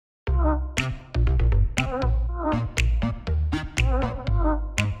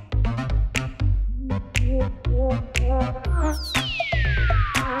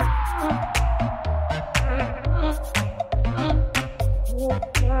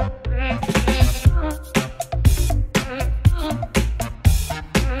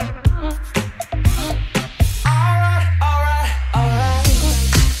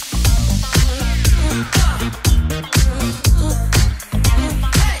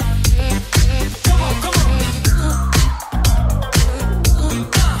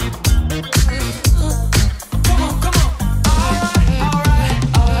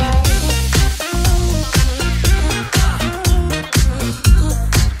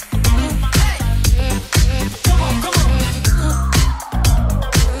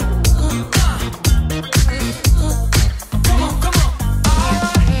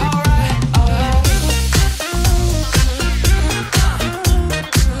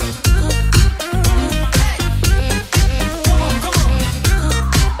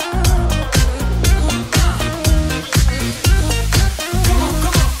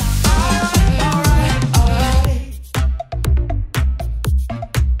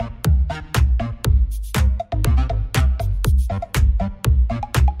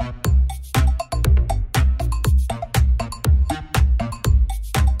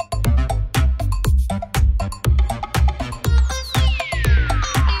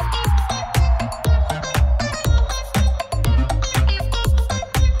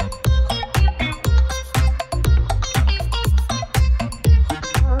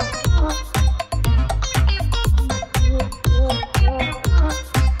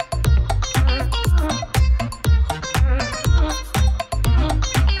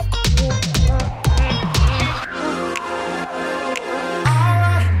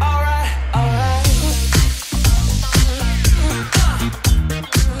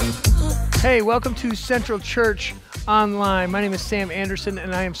Hey, welcome to Central Church Online. My name is Sam Anderson,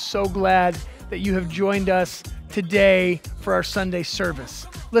 and I am so glad that you have joined us today for our Sunday service.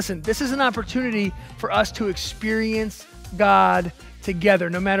 Listen, this is an opportunity for us to experience God together,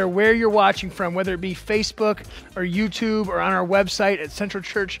 no matter where you're watching from, whether it be Facebook or YouTube or on our website at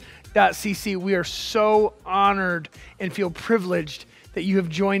centralchurch.cc. We are so honored and feel privileged that you have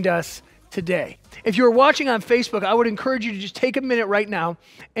joined us today. If you're watching on Facebook, I would encourage you to just take a minute right now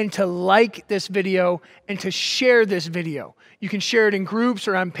and to like this video and to share this video. You can share it in groups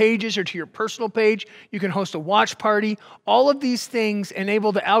or on pages or to your personal page. You can host a watch party. All of these things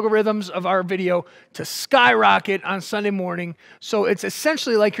enable the algorithms of our video to skyrocket on Sunday morning. So it's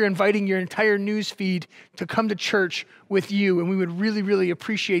essentially like you're inviting your entire news feed to come to church with you. And we would really, really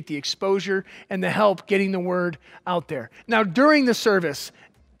appreciate the exposure and the help getting the word out there. Now, during the service,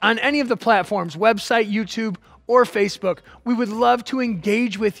 on any of the platforms, website, YouTube, or Facebook, we would love to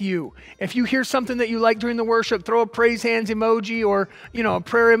engage with you. If you hear something that you like during the worship, throw a praise hands emoji or, a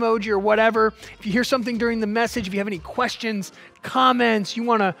prayer emoji or whatever. If you hear something during the message, if you have any questions, comments, you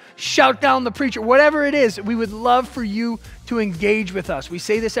want to shout down the preacher, whatever it is, we would love for you to engage with us. We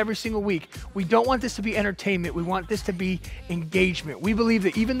say this every single week. We don't want this to be entertainment. We want this to be engagement. We believe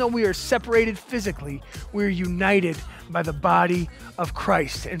that even though we are separated physically, we're united by the body of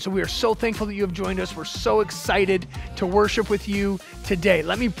Christ. And so we are so thankful that you have joined us. We're so excited to worship with you today.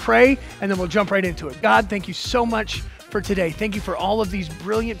 Let me pray, and then we'll jump right into it. God, thank you so much for today. Thank you for all of these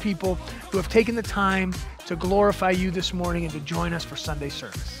brilliant people who have taken the time to glorify you this morning and to join us for Sunday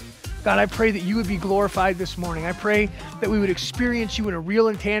service. God, I pray that you would be glorified this morning. I pray that we would experience you in a real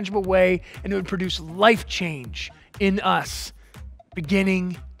and tangible way, and it would produce life change in us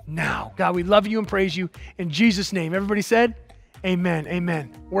beginning now. God, we love you and praise you in Jesus' name. Everybody said, amen,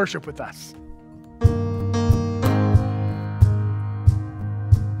 amen. Worship with us.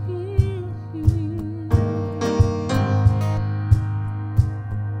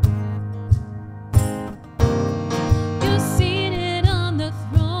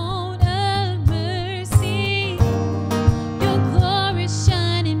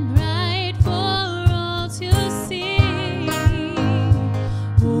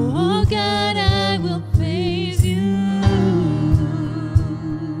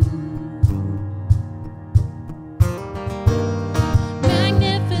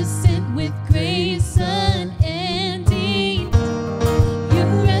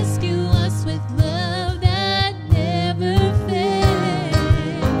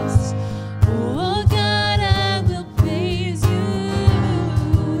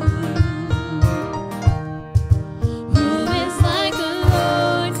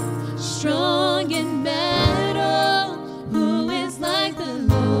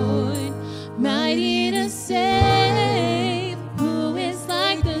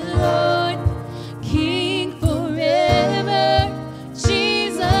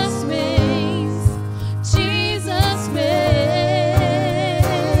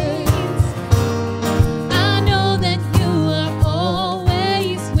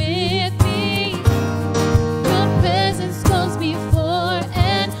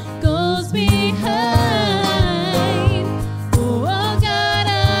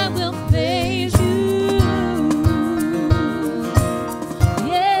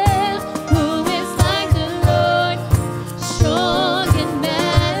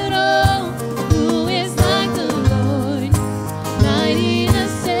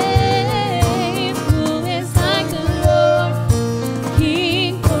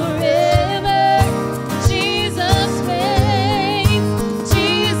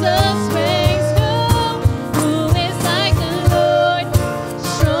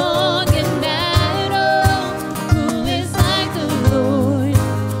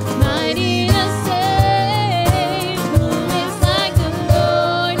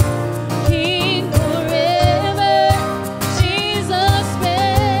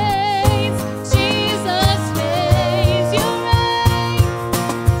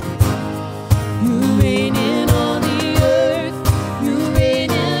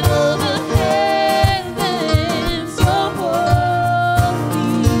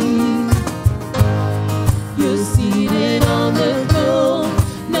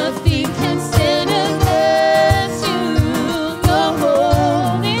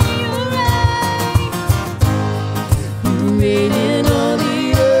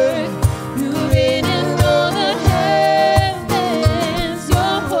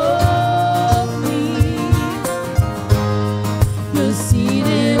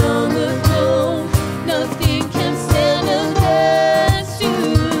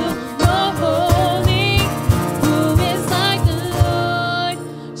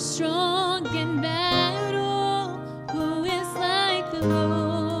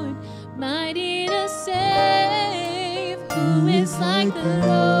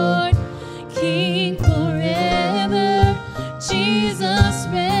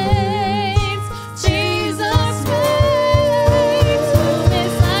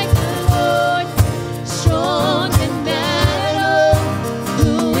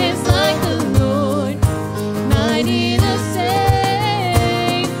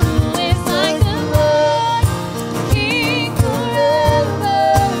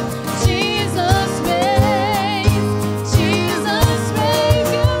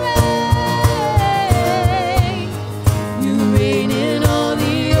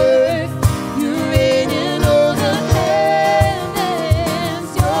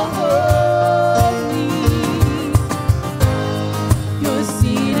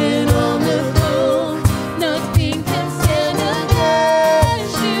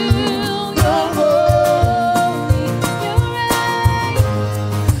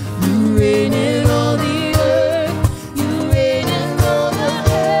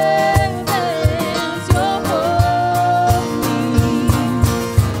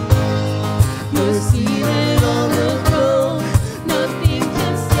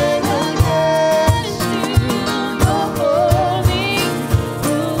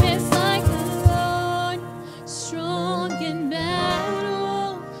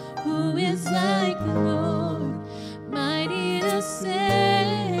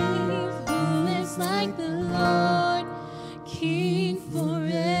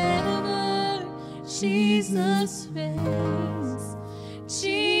 Jesus reigns.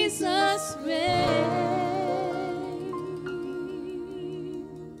 Jesus reigns.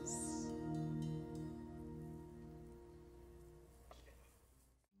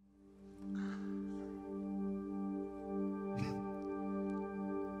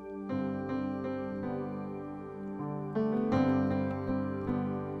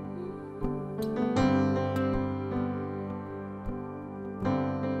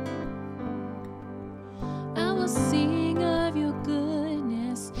 I will sing of your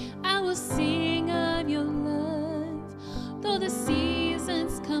goodness. I will sing of your love. Though the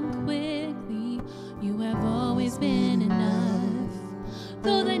seasons come quickly, you have always been enough.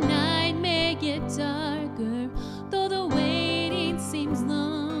 Though the night may get darker, though the waiting seems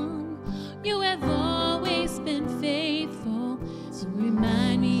long, you have always been faithful to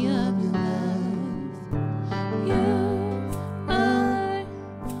remind me of your love. You are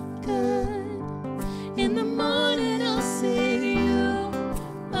good. In the morning I'll sing you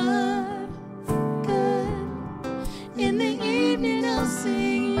are good. In the evening I'll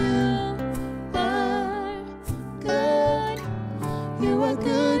sing you are good. You are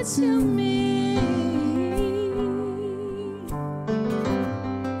good to me.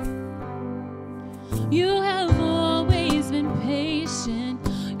 You have always been patient.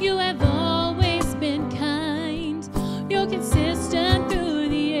 You have always been kind. You're consistent through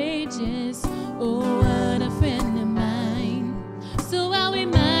the ages. Oh, what a friend of mine. So I'll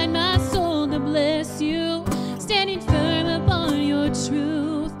remind my soul to bless you, standing firm upon your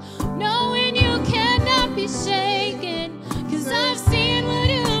truth, knowing you cannot be shaken, 'cause I've seen what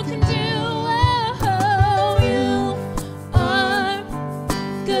you can do. Oh, you are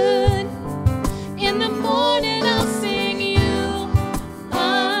good. In the morning I'll sing you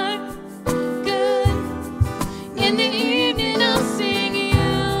are good. In the evening I'll sing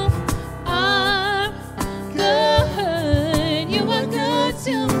you are good. You are good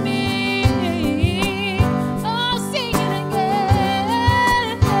to me. Oh, sing it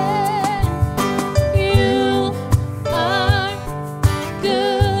again. You are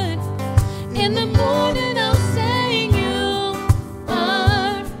good. In the morning I'll sing you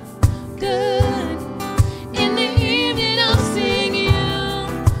are good. In the evening I'll sing you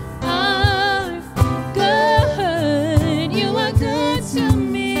are good. You are good to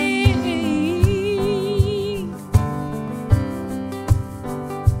me.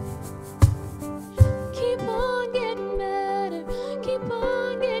 Keep on getting better. Keep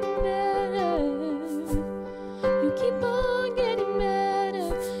on getting better. You keep on getting better.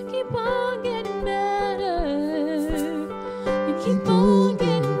 Keep on getting better. You keep on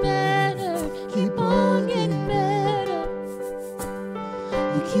getting better. Keep on getting better.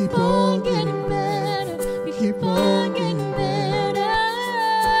 You keep on getting better. You keep on getting better.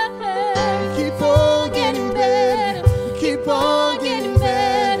 You keep on getting better. You keep on getting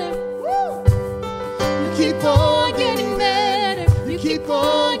better. Woo! You keep on getting better. You keep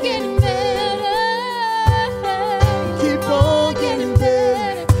on getting better. You keep on getting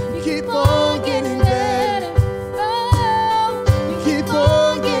better. You keep on getting better. Oh, you keep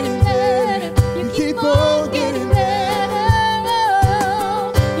on getting better. You keep on getting better.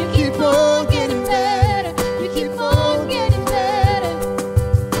 Oh, you keep on getting better. You keep on getting better.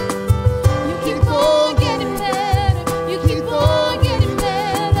 You keep on getting better. You keep on getting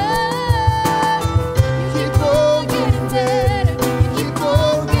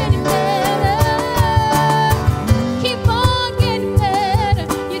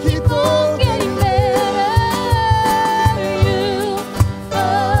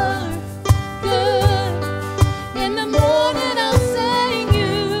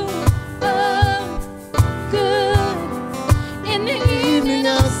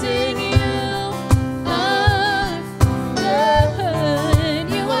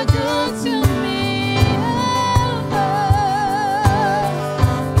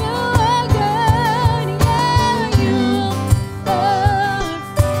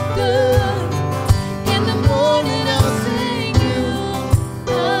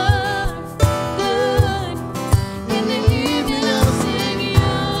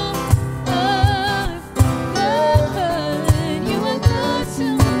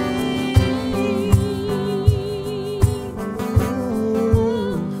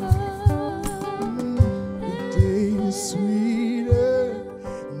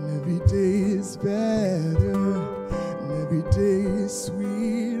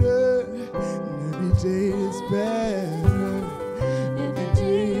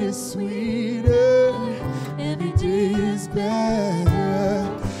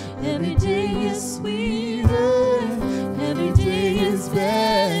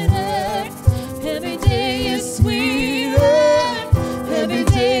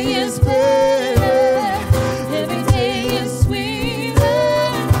day is better. Every day is sweeter.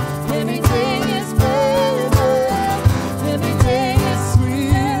 Every day is better. Every day is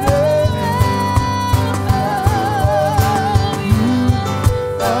sweeter. You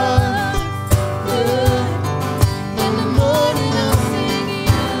are good. In the morning I'll sing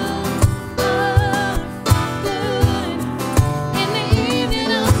you are good. In the evening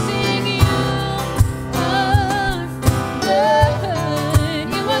I'll sing you are good.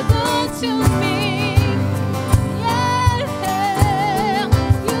 You are good to me. Yeah,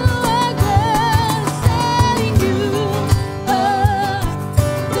 you are good. Saying you are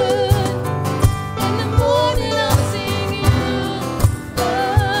good. In the morning I'll sing you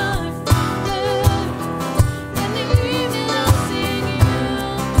are good. In the evening I'll sing you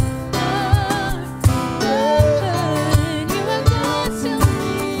are good. You are good to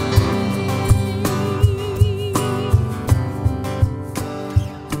me.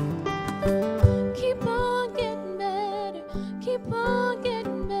 Keep on getting better. Keep on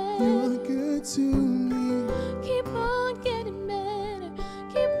getting better. You are good to me. Keep on getting better.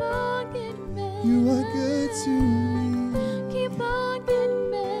 Keep on getting better. You are good to me. Keep on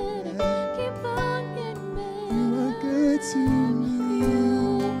getting better. Keep on getting better. You are good to me.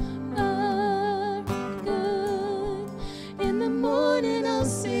 You are good. In the morning I'll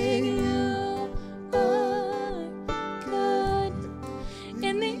sing you are good.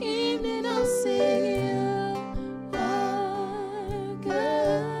 In the evening I'll sing you are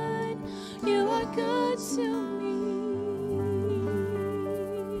good. You are good to me.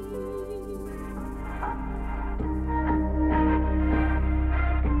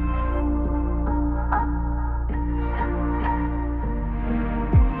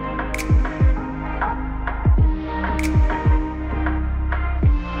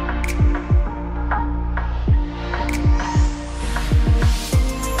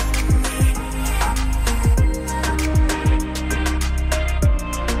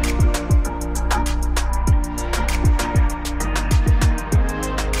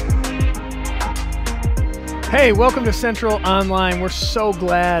 Hey, welcome to Central Online. We're so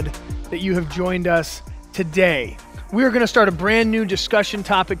glad that you have joined us today. We are going to start a brand new discussion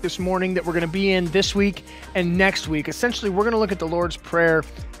topic this morning that we're going to be in this week and next week. Essentially, we're going to look at the Lord's Prayer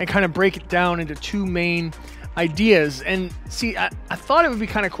and kind of break it down into two main ideas. And see, I thought it would be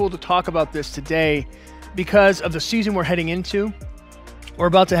kind of cool to talk about this today because of the season we're heading into. We're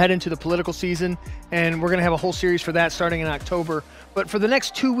about to head into the political season, and we're going to have a whole series for that starting in October. But for the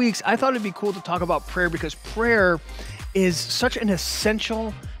next 2 weeks, I thought it'd be cool to talk about prayer because prayer is such an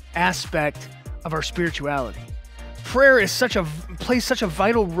essential aspect of our spirituality. Prayer is plays such a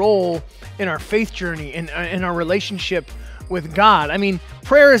vital role in our faith journey and in our relationship with God. I mean,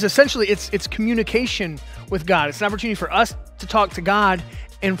 prayer is essentially it's communication with God. It's an opportunity for us to talk to God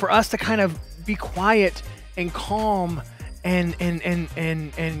and for us to kind of be quiet and calm and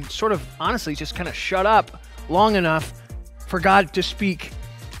sort of honestly just kind of shut up long enough for God to speak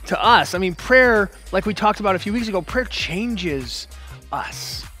to us. I mean, prayer, like we talked about a few weeks ago, prayer changes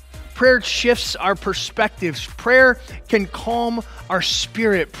us. Prayer shifts our perspectives. Prayer can calm our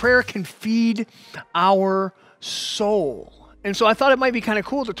spirit. Prayer can feed our soul. And so I thought it might be kind of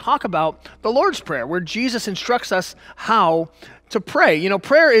cool to talk about the Lord's Prayer, where Jesus instructs us how to pray. You know,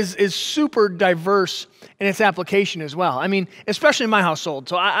 prayer is super diverse in its application as well. I mean, especially in my household.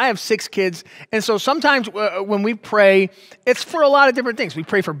 So I have 6 kids. And so sometimes when we pray, it's for a lot of different things. We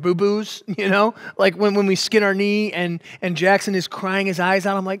pray for boo-boos, you know, like when we skin our knee and Jackson is crying his eyes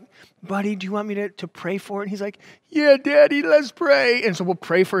out. I'm like, buddy, do you want me to pray for it? And he's like, yeah, Daddy, let's pray. And so we'll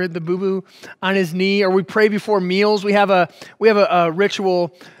pray for the boo-boo on his knee, or we pray before meals. We have a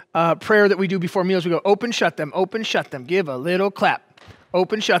ritual prayer that we do before meals. We go, open, shut them, give a little clap.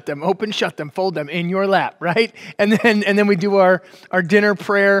 Open, shut them, fold them in your lap, right? And then we do our dinner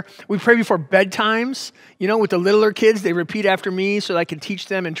prayer. We pray before bedtimes. You know, with the littler kids, they repeat after me so that I can teach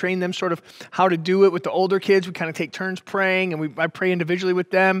them and train them sort of how to do it. With the older kids, we kind of take turns praying, and I pray individually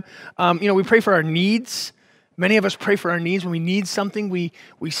with them. We pray for our needs. Many of us pray for our needs. When we need something, we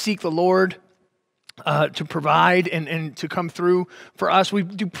seek the Lord to provide and to come through for us. We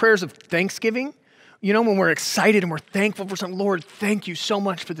do prayers of thanksgiving. You know, when we're excited and we're thankful for something, Lord, thank you so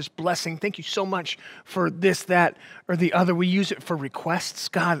much for this blessing. Thank you so much for this, that, or the other. We use it for requests.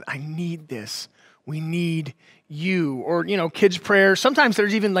 God, I need this. We need you. Or, you know, kids' prayers. Sometimes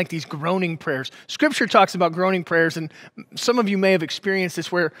there's even like these groaning prayers. Scripture talks about groaning prayers, and some of you may have experienced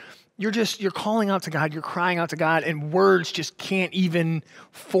this where you're calling out to God, you're crying out to God, and words just can't even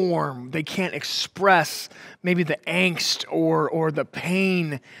form. They can't express maybe the angst or the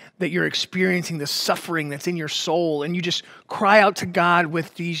pain that you're experiencing, the suffering that's in your soul, and you just cry out to God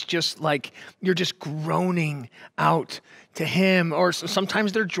with these just like, you're just groaning out to him. Or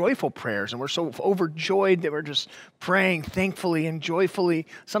sometimes they're joyful prayers, and we're so overjoyed that we're just praying thankfully and joyfully.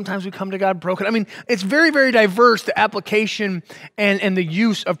 Sometimes we come to God broken. I mean, it's very, very diverse, the application and the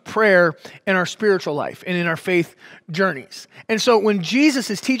use of prayer in our spiritual life and in our faith journeys. And so when Jesus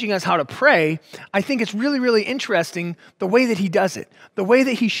is teaching us how to pray, I think it's really, really interesting the way that he does it, the way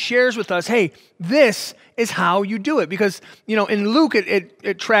that he shares with us, hey, this is how you do it. Because, in Luke,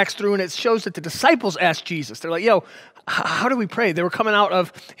 it tracks through and it shows that the disciples asked Jesus. They're like, how do we pray? They were coming out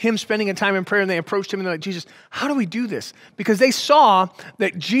of him spending a time in prayer, and they approached him and they're like, Jesus, how do we do this? Because they saw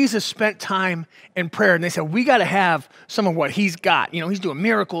that Jesus spent time in prayer, and they said, we got to have some of what he's got. He's doing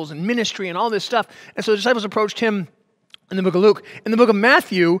miracles and ministry and all this stuff. And so the disciples approached him in the book of Luke. In the book of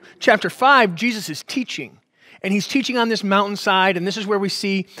Matthew, chapter 5, Jesus is teaching. And he's teaching on this mountainside, and this is where we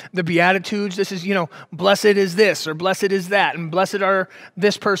see the Beatitudes. This is, blessed is this, or blessed is that, and blessed are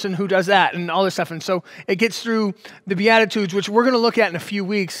this person who does that, and all this stuff. And so it gets through the Beatitudes, which we're going to look at in a few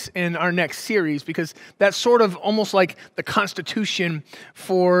weeks in our next series, because that's sort of almost like the constitution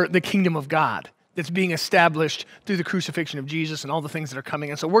for the kingdom of God that's being established through the crucifixion of Jesus and all the things that are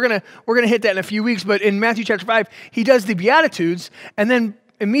coming. And so we're gonna hit that in a few weeks. But in Matthew chapter 5, he does the Beatitudes, and then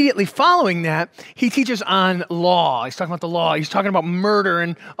immediately following that, he teaches on law. He's talking about the law. He's talking about murder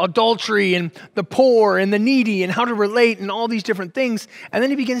and adultery and the poor and the needy and how to relate and all these different things. And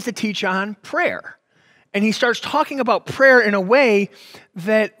then he begins to teach on prayer. And he starts talking about prayer in a way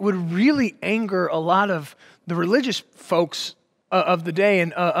that would really anger a lot of the religious folks of the day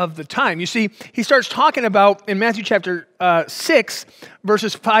and of the time. You see, he starts talking about, in Matthew chapter 6,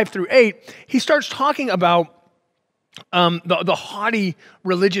 verses 5 through 8, he starts talking about the haughty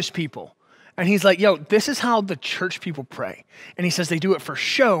religious people. And he's like, this is how the church people pray. And he says they do it for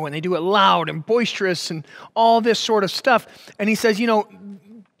show, and they do it loud and boisterous and all this sort of stuff. And he says,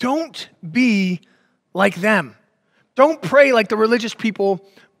 don't be like them. Don't pray like the religious people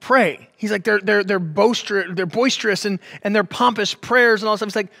pray. He's like, they're boisterous and their pompous prayers and all this stuff.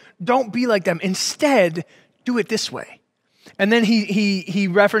 He's like, don't be like them. Instead, do it this way. And then he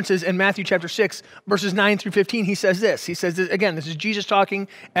references in Matthew chapter 6, verses 9 through 15, he says this. He says, again, this is Jesus talking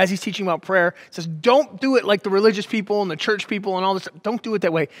as he's teaching about prayer. He says, don't do it like the religious people and the church people and all this. Don't do it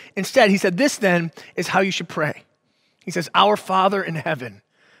that way. Instead, he said, this then is how you should pray. He says, our Father in heaven,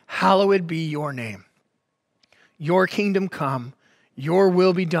 hallowed be your name. Your kingdom come, your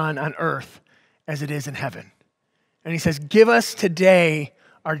will be done on earth as it is in heaven. And he says, give us today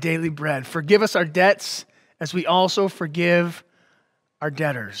our daily bread. Forgive us our debts as we also forgive our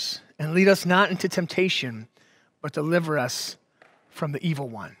debtors. And lead us not into temptation, but deliver us from the evil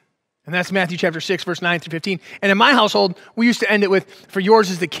one. And that's Matthew chapter 6, verse 9 through 15. And in my household, we used to end it with, for yours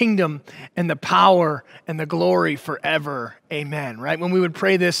is the kingdom and the power and the glory forever. Amen, right? When we would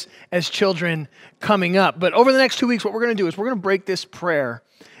pray this as children coming up. But over the next 2 weeks, what we're going to do is we're going to break this prayer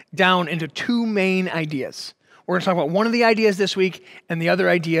down into two main ideas. We're going to talk about one of the ideas this week and the other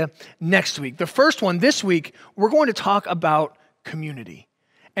idea next week. The first one this week, we're going to talk about community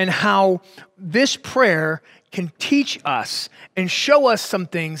and how this prayer can teach us and show us some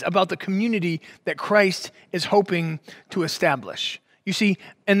things about the community that Christ is hoping to establish. You see,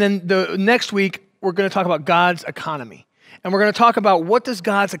 and then the next week, we're going to talk about God's economy. And we're going to talk about what does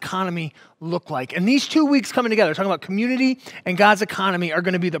God's economy look like. And these 2 weeks coming together, talking about community and God's economy, are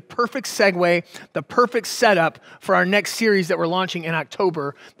going to be the perfect segue, the perfect setup for our next series that we're launching in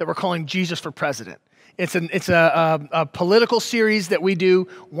October that we're calling Jesus for President. It's a political series that we do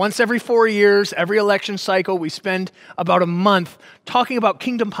once every 4 years, every election cycle. We spend about a month talking about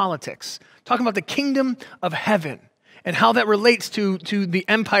kingdom politics, talking about the kingdom of heaven, and how that relates to the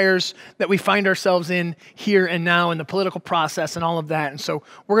empires that we find ourselves in here and now in the political process and all of that. And so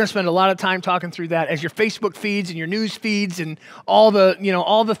we're going to spend a lot of time talking through that as your Facebook feeds and your news feeds and all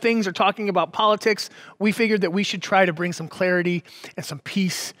the things are talking about politics. We figured that we should try to bring some clarity and some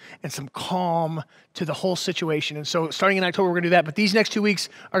peace and some calm to the whole situation. And so starting in October, we're going to do that. But these next 2 weeks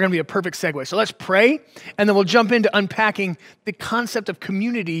are going to be a perfect segue. So let's pray, and then we'll jump into unpacking the concept of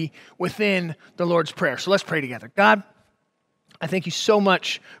community within the Lord's Prayer. So let's pray together. God, I thank you so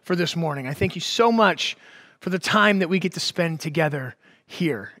much for this morning. I thank you so much for the time that we get to spend together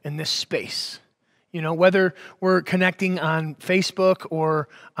here in this space. Whether we're connecting on Facebook or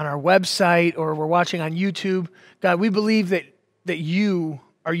on our website or we're watching on YouTube, God, we believe that you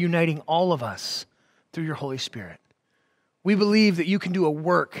are uniting all of us through your Holy Spirit. We believe that you can do a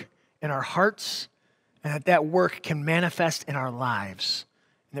work in our hearts, and that work can manifest in our lives,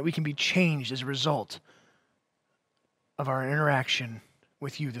 and that we can be changed as a result of our interaction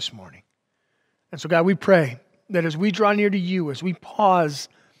with you this morning. And so, God, we pray that as we draw near to you, as we pause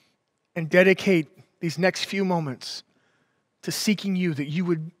and dedicate these next few moments to seeking you, that you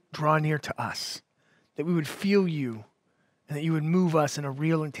would draw near to us, that we would feel you, and that you would move us in a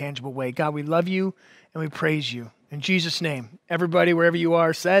real and tangible way. God, we love you and we praise you. In Jesus' name, everybody, wherever you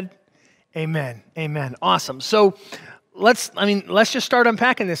are, said, amen. Amen. Awesome. So let's just start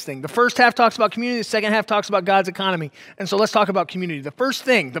unpacking this thing. The first half talks about community. The second half talks about God's economy. And so let's talk about community. The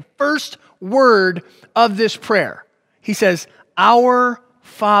first word of this prayer, he says, our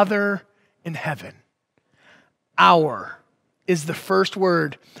Father in heaven. Our is the first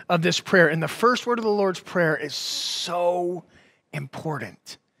word of this prayer. And the first word of the Lord's Prayer is so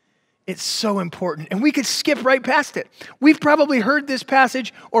important. It's so important. And we could skip right past it. We've probably heard this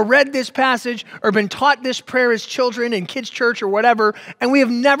passage or read this passage or been taught this prayer as children in kids' church or whatever, and we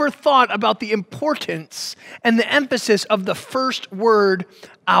have never thought about the importance and the emphasis of the first word,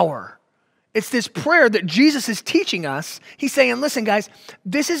 our. It's this prayer that Jesus is teaching us. He's saying, listen, guys,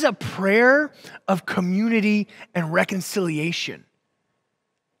 this is a prayer of community and reconciliation.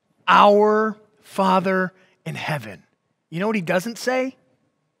 Our Father in heaven. You know what he doesn't say?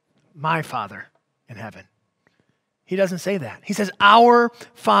 My Father in heaven. He doesn't say that. He says, our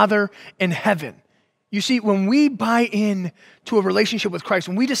Father in heaven. You see, when we buy in to a relationship with Christ,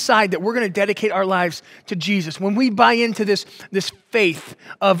 when we decide that we're going to dedicate our lives to Jesus, when we buy into this faith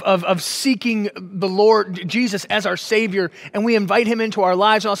of seeking the Lord Jesus as our Savior, and we invite him into our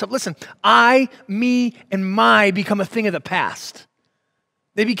lives and all stuff, listen, I, me, and my become a thing of the past.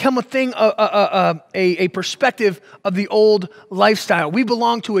 They become a thing, a perspective of the old lifestyle. We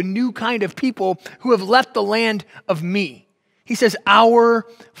belong to a new kind of people who have left the land of me. He says, our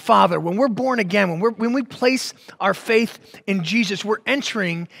Father. When we're born again, when we place our faith in Jesus, we're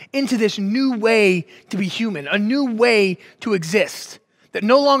entering into this new way to be human, a new way to exist that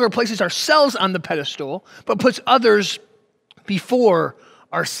no longer places ourselves on the pedestal, but puts others before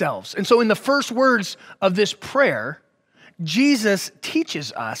ourselves. And so in the first words of this prayer, Jesus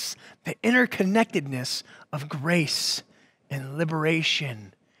teaches us the interconnectedness of grace and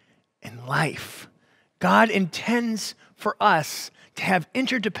liberation and life. God intends for us to have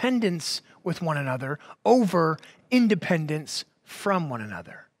interdependence with one another over independence from one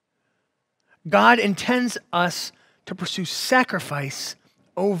another. God intends us to pursue sacrifice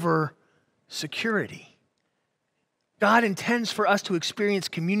over security. God intends for us to experience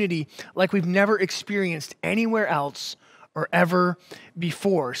community like we've never experienced anywhere else or ever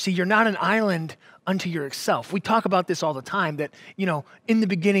before. See, you're not an island unto yourself. We talk about this all the time, that, in the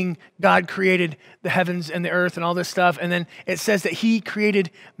beginning, God created the heavens and the earth and all this stuff, and then it says that he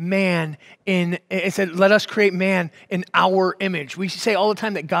created man it said, let us create man in our image. We say all the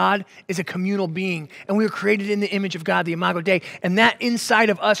time that God is a communal being, and we were created in the image of God, the Imago Dei, and that inside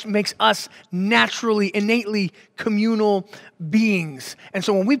of us makes us naturally, innately communal beings. And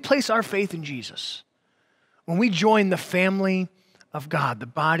so when we place our faith in Jesus, when we join the family of God, the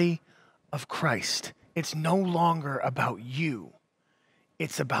body of Christ, it's no longer about you.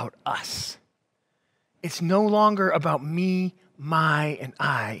 It's about us. It's no longer about me, my, and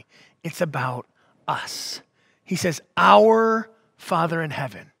I. It's about us. He says, our Father in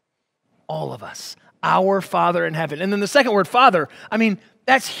heaven, all of us, our Father in heaven. And then the second word, Father,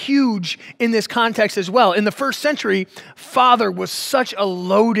 that's huge in this context as well. In the first century, Father was such a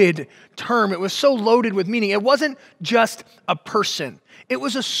loaded term. It was so loaded with meaning. It wasn't just a person. It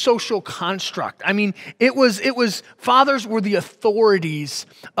was a social construct. Fathers were the authorities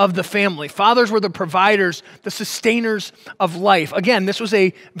of the family. Fathers were the providers, the sustainers of life. Again, this was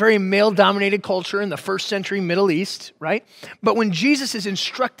a very male-dominated culture in the first century Middle East, right? But when Jesus is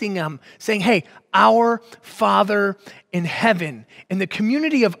instructing them, saying, hey, our Father in heaven, in the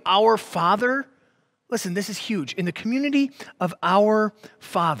community of our Father, listen, this is huge. In the community of our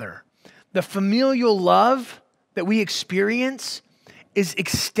Father, the familial love that we experience is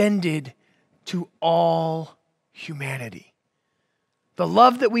extended to all humanity. The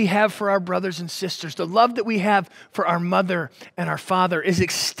love that we have for our brothers and sisters, the love that we have for our mother and our father is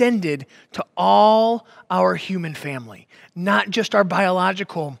extended to all our human family, not just our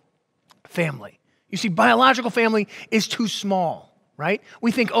biological family. You see, biological family is too small, right?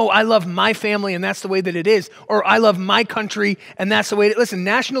 We think, oh, I love my family and that's the way that it is. Or I love my country and that's the way it is. Listen,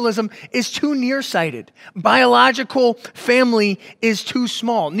 nationalism is too nearsighted. Biological family is too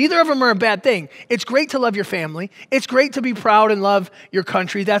small. Neither of them are a bad thing. It's great to love your family. It's great to be proud and love your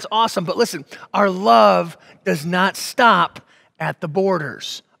country. That's awesome. But listen, our love does not stop at the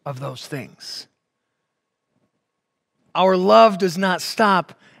borders. of those things. Our love does not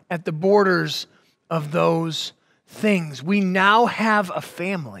stop at the borders of those things. We now have a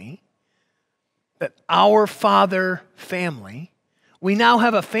family, that our Father family. We now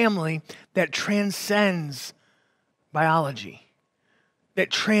have a family that transcends biology,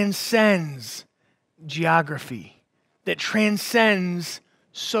 that transcends geography, that transcends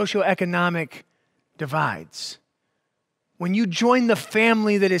socioeconomic divides. When you join the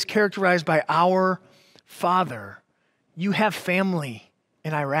family that is characterized by our Father, you have family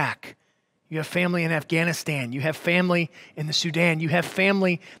in Iraq. You have family in Afghanistan. You have family in the Sudan. You have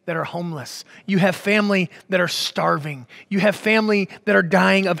family that are homeless. You have family that are starving. You have family that are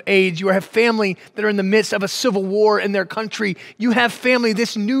dying of AIDS. You have family that are in the midst of a civil war in their country. You have family,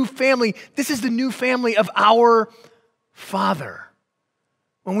 this new family. This is the new family of our Father.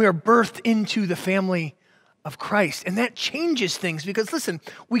 When we are birthed into the family of Christ. And that changes things because, listen,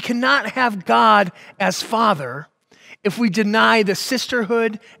 we cannot have God as Father if we deny the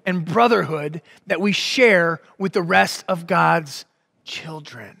sisterhood and brotherhood that we share with the rest of God's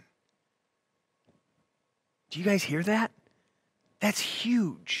children. Do you guys hear that? That's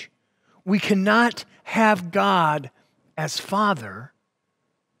huge. We cannot have God as Father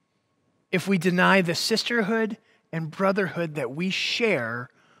if we deny the sisterhood and brotherhood that we share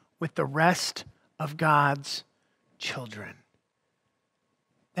with the rest of God's children.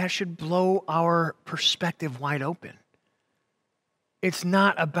 That should blow our perspective wide open. It's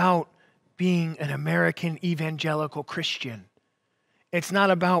not about being an American evangelical Christian. It's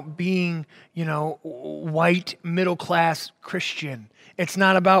not about being, white middle-class Christian. It's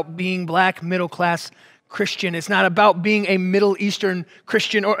not about being black middle-class Christian. It's not about being a Middle Eastern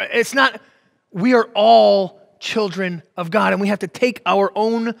Christian. We are all children of God, and we have to take our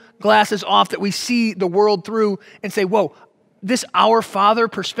own glasses off that we see the world through and say, whoa, this our Father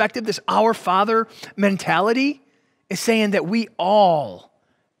perspective, this our Father mentality is saying that we all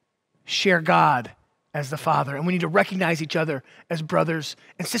share God as the Father, and we need to recognize each other as brothers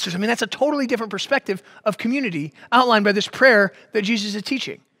and sisters. I mean, that's a totally different perspective of community outlined by this prayer that Jesus is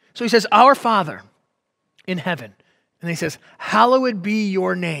teaching. So he says, our Father in heaven, and he says, hallowed be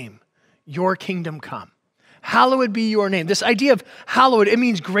your name, your kingdom come. Hallowed be your name. This idea of hallowed, it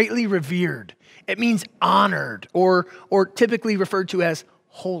means greatly revered. It means honored, or typically referred to as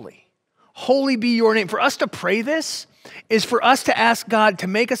holy. Holy be your name. For us to pray this is for us to ask God to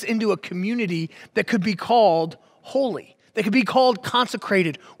make us into a community that could be called holy, that could be called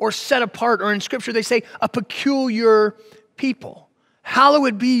consecrated or set apart, or in Scripture they say a peculiar people.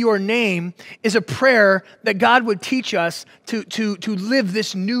 Hallowed be your name is a prayer that God would teach us to live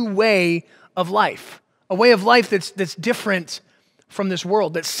this new way of life, a way of life that's different from this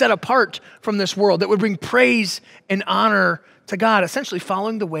world, that's set apart from this world, that would bring praise and honor to God, essentially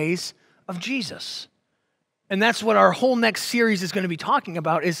following the ways of Jesus. And that's what our whole next series is going to be talking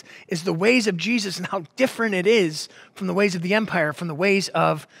about is the ways of Jesus and how different it is from the ways of the empire, from the ways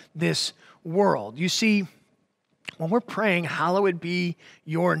of this world. You see, when we're praying, hallowed be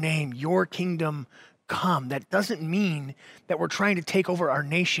your name, your kingdom come, that doesn't mean that we're trying to take over our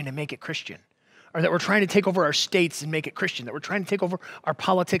nation and make it Christian, or that we're trying to take over our states and make it Christian, that we're trying to take over our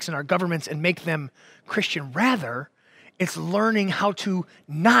politics and our governments and make them Christian. Rather, it's learning how to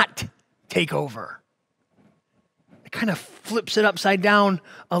not take over. It kind of flips it upside down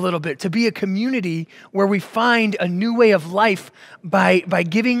a little bit, to be a community where we find a new way of life by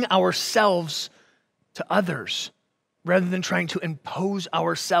giving ourselves to others. Rather than trying to impose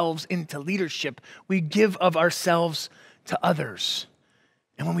ourselves into leadership, we give of ourselves to others.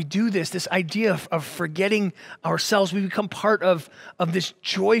 And when we do this idea of forgetting ourselves, we become part of this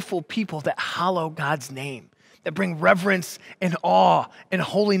joyful people that hallow God's name, that bring reverence and awe and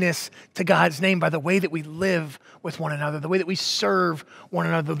holiness to God's name by the way that we live with one another, the way that we serve one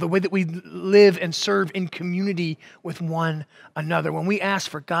another, the way that we live and serve in community with one another. When we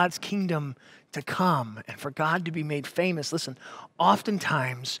ask for God's kingdom to come and for God to be made famous, listen,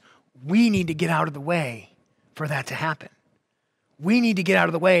 oftentimes we need to get out of the way for that to happen. We need to get out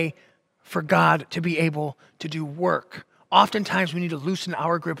of the way for God to be able to do work. Oftentimes we need to loosen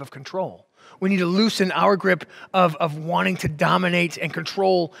our grip of control. We need to loosen our grip of wanting to dominate and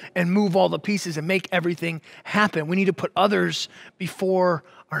control and move all the pieces and make everything happen. We need to put others before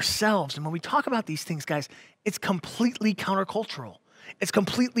ourselves. And when we talk about these things, guys, it's completely countercultural. It's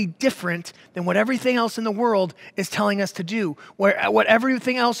completely different than what everything else in the world is telling us to do, what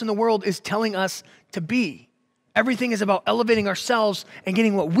everything else in the world is telling us to be. Everything is about elevating ourselves and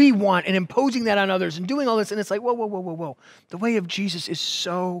getting what we want and imposing that on others and doing all this. And it's like, whoa. The way of Jesus is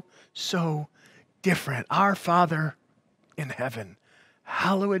so different. Our Father in heaven,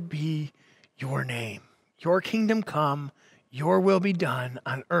 hallowed be your name. Your kingdom come, your will be done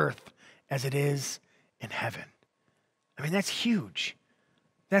on earth as it is in heaven. I mean, that's huge.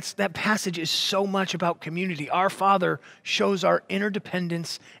 That passage is so much about community. Our Father shows our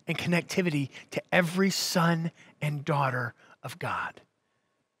interdependence and connectivity to every son and daughter of God.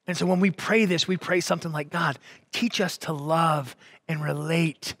 And so when we pray this, we pray something like, God, teach us to love and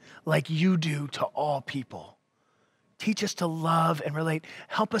relate like you do to all people. Teach us to love and relate.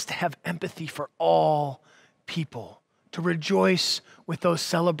 Help us to have empathy for all people, to rejoice with those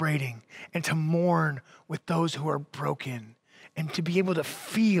celebrating and to mourn with those who are broken, and to be able to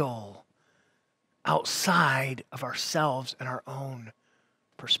feel outside of ourselves and our own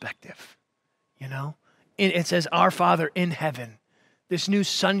perspective, you know? It says, our Father in heaven. This new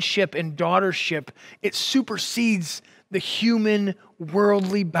sonship and daughtership, it supersedes the human,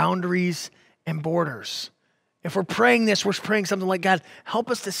 worldly boundaries and borders. If we're praying this, we're praying something like, God,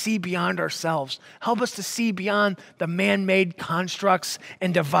 help us to see beyond ourselves. Help us to see beyond the man-made constructs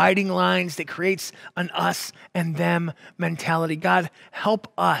and dividing lines that creates an us and them mentality. God,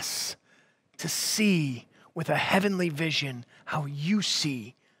 help us to see with a heavenly vision how you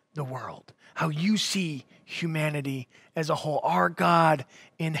see the world, how you see humanity as a whole. Our God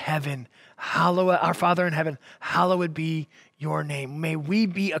in heaven, our Father in heaven, hallowed be your name. May we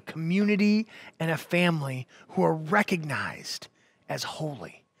be a community and a family who are recognized as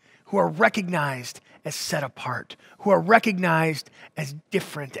holy, who are recognized as set apart, who are recognized as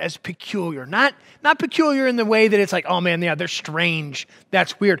different, as peculiar. Not peculiar in the way that it's like, oh man, yeah, they're strange,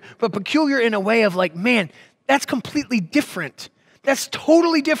 that's weird, but peculiar in a way of like, man, that's completely different. That's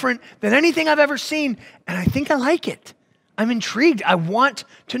totally different than anything I've ever seen, and I think I like it. I'm intrigued. I want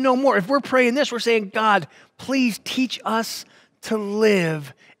to know more. If we're praying this, we're saying, God, please teach us to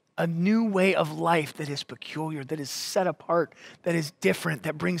live a new way of life that is peculiar, that is set apart, that is different,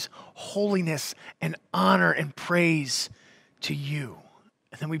 that brings holiness and honor and praise to you.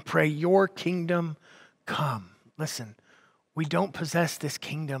 And then we pray, your kingdom come. Listen, we don't possess this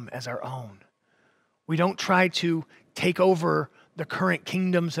kingdom as our own. We don't try to take over the current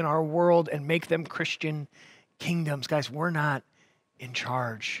kingdoms in our world and make them Christian kingdoms. Guys, we're not in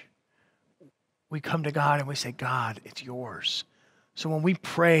charge. We come to God and we say, God, it's yours. So when we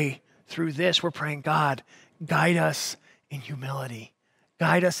pray through this, we're praying, God, guide us in humility.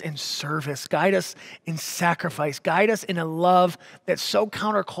 Guide us in service. Guide us in sacrifice. Guide us in a love that's so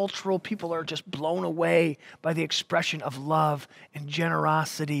countercultural, people are just blown away by the expression of love and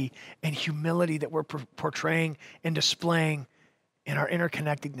generosity and humility that we're portraying and displaying in our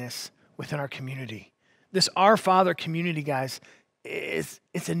interconnectedness within our community. This Our Father community, guys,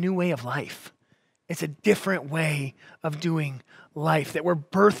 it's a new way of life. It's a different way of doing life that we're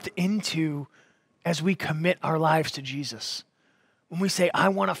birthed into as we commit our lives to Jesus. When we say, I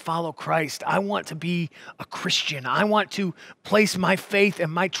want to follow Christ, I want to be a Christian, I want to place my faith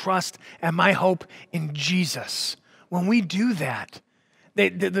and my trust and my hope in Jesus. When we do that,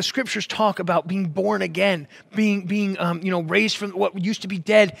 the scriptures talk about being born again, being raised from what used to be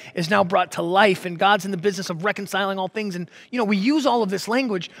dead is now brought to life, and God's in the business of reconciling all things. And, we use all of this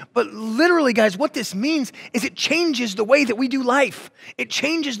language, but literally, guys, what this means is it changes the way that we do life. It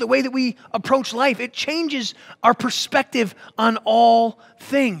changes the way that we approach life. It changes our perspective on all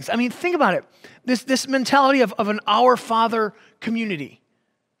things. I mean, think about it. This mentality of an Our Father community.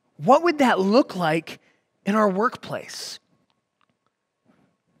 What would that look like in our workplace?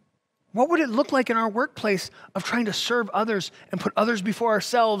 What would it look like in our workplace of trying to serve others and put others before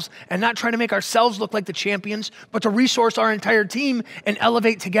ourselves and not trying to make ourselves look like the champions, but to resource our entire team and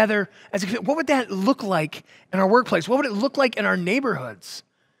elevate together as a community? What would that look like in our workplace? What would it look like in our neighborhoods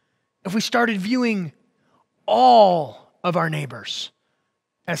if we started viewing all of our neighbors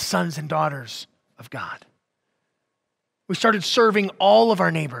as sons and daughters of God? We started serving all of our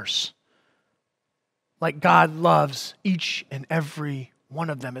neighbors like God loves each and every one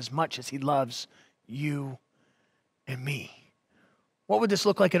of them as much as he loves you and me. What would this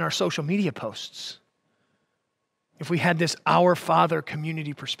look like in our social media posts if we had this Our Father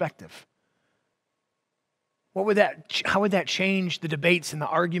community perspective? How would that change the debates and the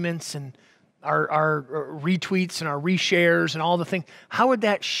arguments and our retweets and our reshares and all the things? How would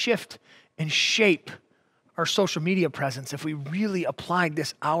that shift and shape our social media presence if we really applied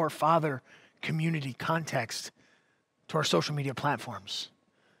this Our Father community context to our social media platforms?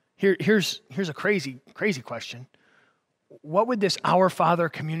 Here's a crazy question. What would this Our Father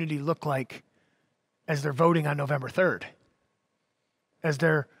community look like as they're voting on November 3rd? As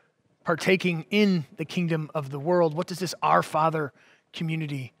they're partaking in the kingdom of the world, what does this Our Father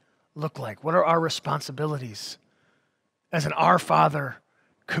community look like? What are our responsibilities? as an Our Father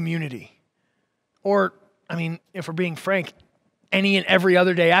community? Or, I mean, if we're being frank, any and every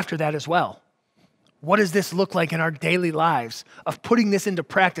other day after that as well. What does this look like in our daily lives of putting this into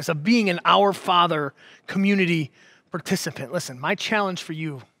practice, of being an Our Father community participant? Listen, my challenge for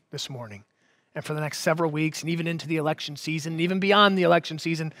you this morning and for the next several weeks and even into the election season, and even beyond the election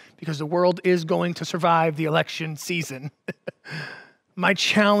season, because the world is going to survive the election season. My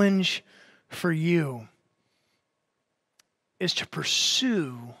challenge for you is to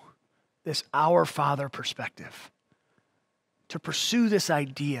pursue this Our Father perspective, to pursue this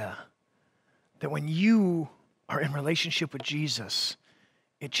idea that when you are in relationship with Jesus,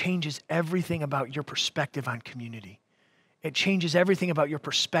 it changes everything about your perspective on community. It changes everything about your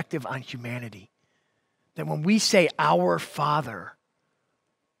perspective on humanity. That when we say Our Father,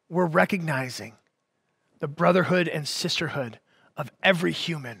 we're recognizing the brotherhood and sisterhood of every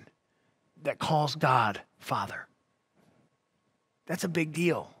human that calls God Father. That's a big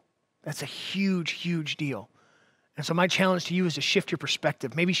deal. That's a huge, huge deal. And so my challenge to you is to shift your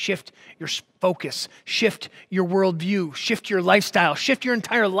perspective, maybe shift your focus, shift your worldview, shift your lifestyle, shift your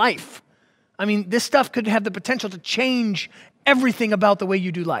entire life. I mean, this stuff could have the potential to change everything about the way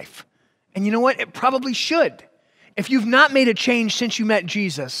you do life. And you know what? It probably should. If you've not made a change since you met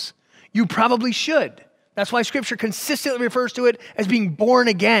Jesus, you probably should. That's why Scripture consistently refers to it as being born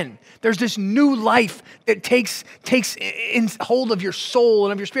again. There's this new life that takes in hold of your soul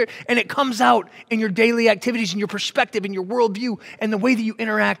and of your spirit, and it comes out in your daily activities, in your perspective, in your worldview, and the way that you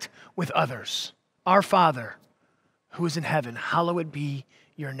interact with others. Our Father, who is in heaven, hallowed be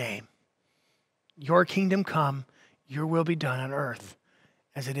your name. Your kingdom come, your will be done on earth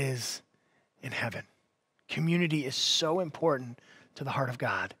as it is in heaven. Community is so important to the heart of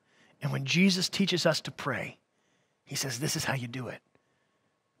God. And when Jesus teaches us to pray, he says, this is how you do it.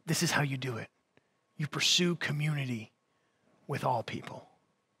 This is how you do it. You pursue community with all people.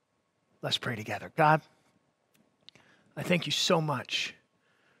 Let's pray together. God, I thank you so much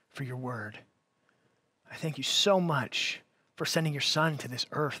for your word. I thank you so much for sending your Son to this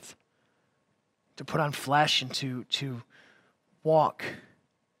earth to put on flesh and to walk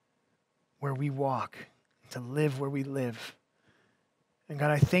where we walk, to live where we live. And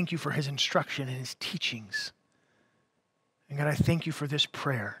God, I thank you for his instruction and his teachings. And God, I thank you for this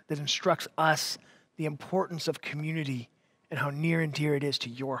prayer that instructs us the importance of community and how near and dear it is to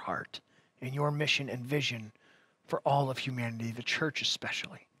your heart and your mission and vision for all of humanity, the church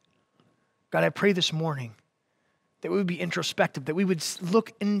especially. God, I pray this morning that we would be introspective, that we would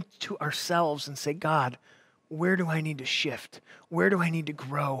look into ourselves and say, God, where do I need to shift? Where do I need to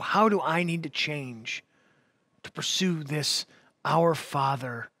grow? How do I need to change to pursue this Our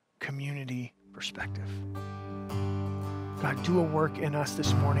Father community perspective? God, do a work in us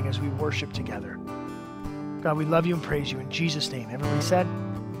this morning as we worship together. God, we love you and praise you in Jesus' name. Everybody said,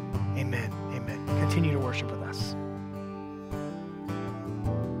 amen, amen. Continue to worship with us.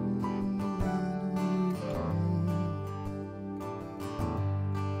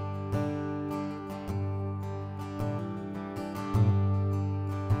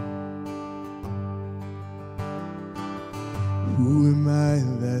 Who am I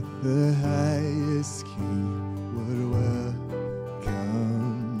that the highest King would welcome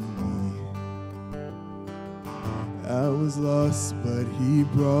me? I was lost, but he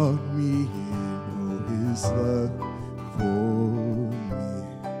brought me in. Oh, his love for me.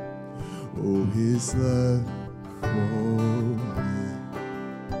 Oh, his love for me.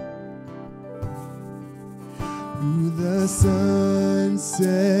 Who the Son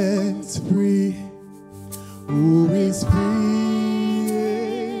sets free, who is free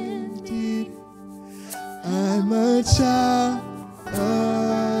indeed. I'm a child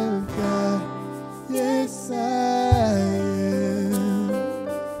of God, yes I am.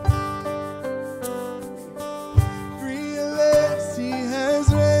 Free at last, he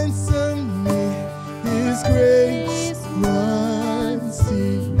has ransomed me, his grace runs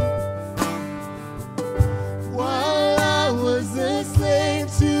deep. While I was a slave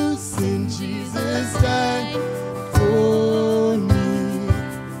to sin, Jesus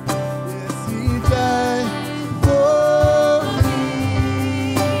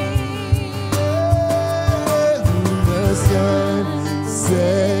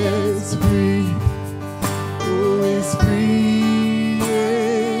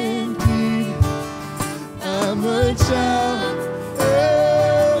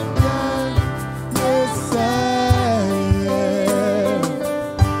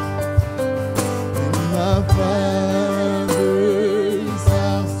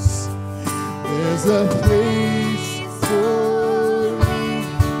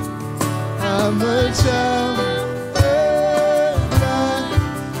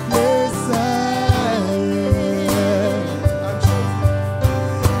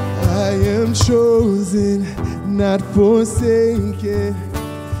not forsaken.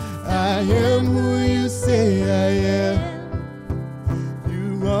 I am who you say I am.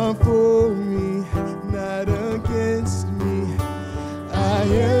 You are for me, not against me. I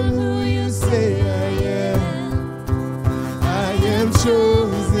am who you say I am. I am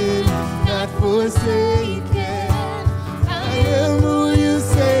chosen, not forsaken. I am who you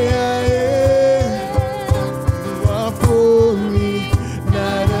say I am. You are for me,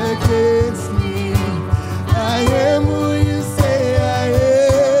 not against me. I am who you say I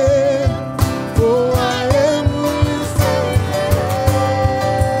am. Oh, I am who you say I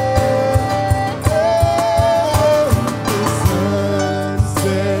am. The sun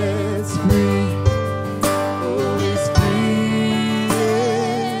sets free. Oh, it's free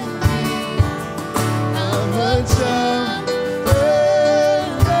indeed. I'm a child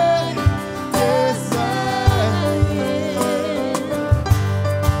of God. Yes, I am.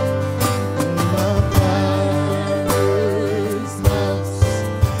 My Father's house,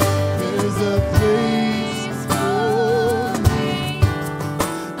 there's a place for me.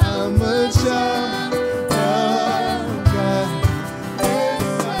 I'm a child of God.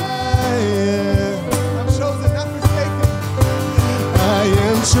 Yes, I am. I'm chosen, not forsaken. I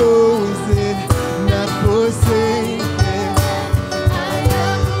am chosen, not forsaken. I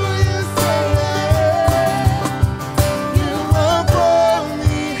am who you say I am. You are for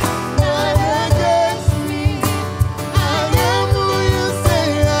me, not against me. I am who you say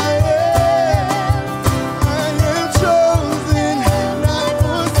I am. I am chosen, not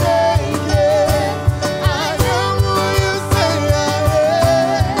forsaken. I am who you say I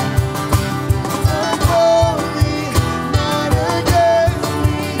am. You are for me, not against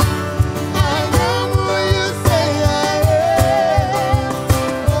me. I am who you say I am.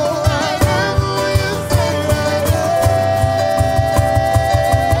 Oh, I am who you say I am.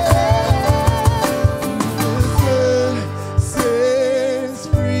 The sun sets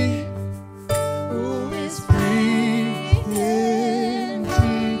free. Oh, it's free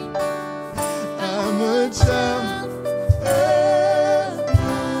indeed. I'm a child of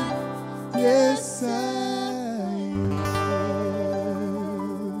God. Yes, I am.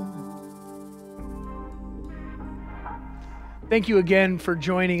 Thank you again for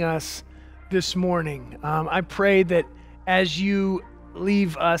joining us this morning. I pray that as you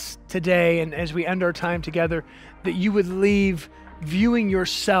leave us today and as we end our time together, that you would leave viewing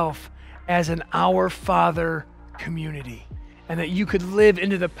yourself as an Our Father community, and that you could live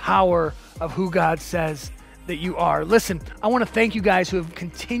into the power of who God says that you are. Listen, I want to thank you guys who have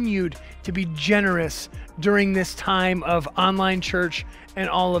continued to be generous during this time of online church and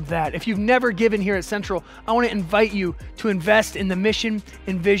all of that. If you've never given here at Central, I want to invite you to invest in the mission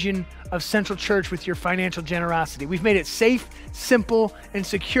and vision of Central Church with your financial generosity. We've made it safe, simple, and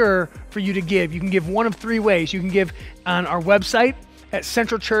secure for you to give. You can give one of three ways. You can give on our website at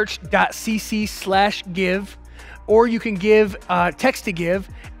centralchurch.cc/give, or you can give, text to give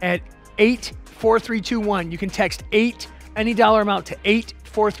at 84321. You can text 8, any dollar amount to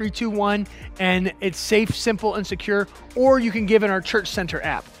 84321, and it's safe, simple, and secure. Or you can give in our Church Center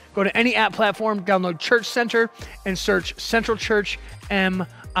app. Go to any app platform, download Church Center, and search Central Church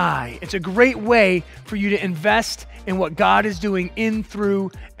MI. It's a great way for you to invest in what God is doing in,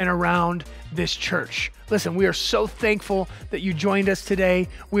 through, and around this church. Listen, we are so thankful that you joined us today.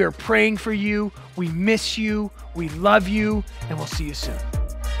 We are praying for you. We miss you. We love you, and we'll see you soon.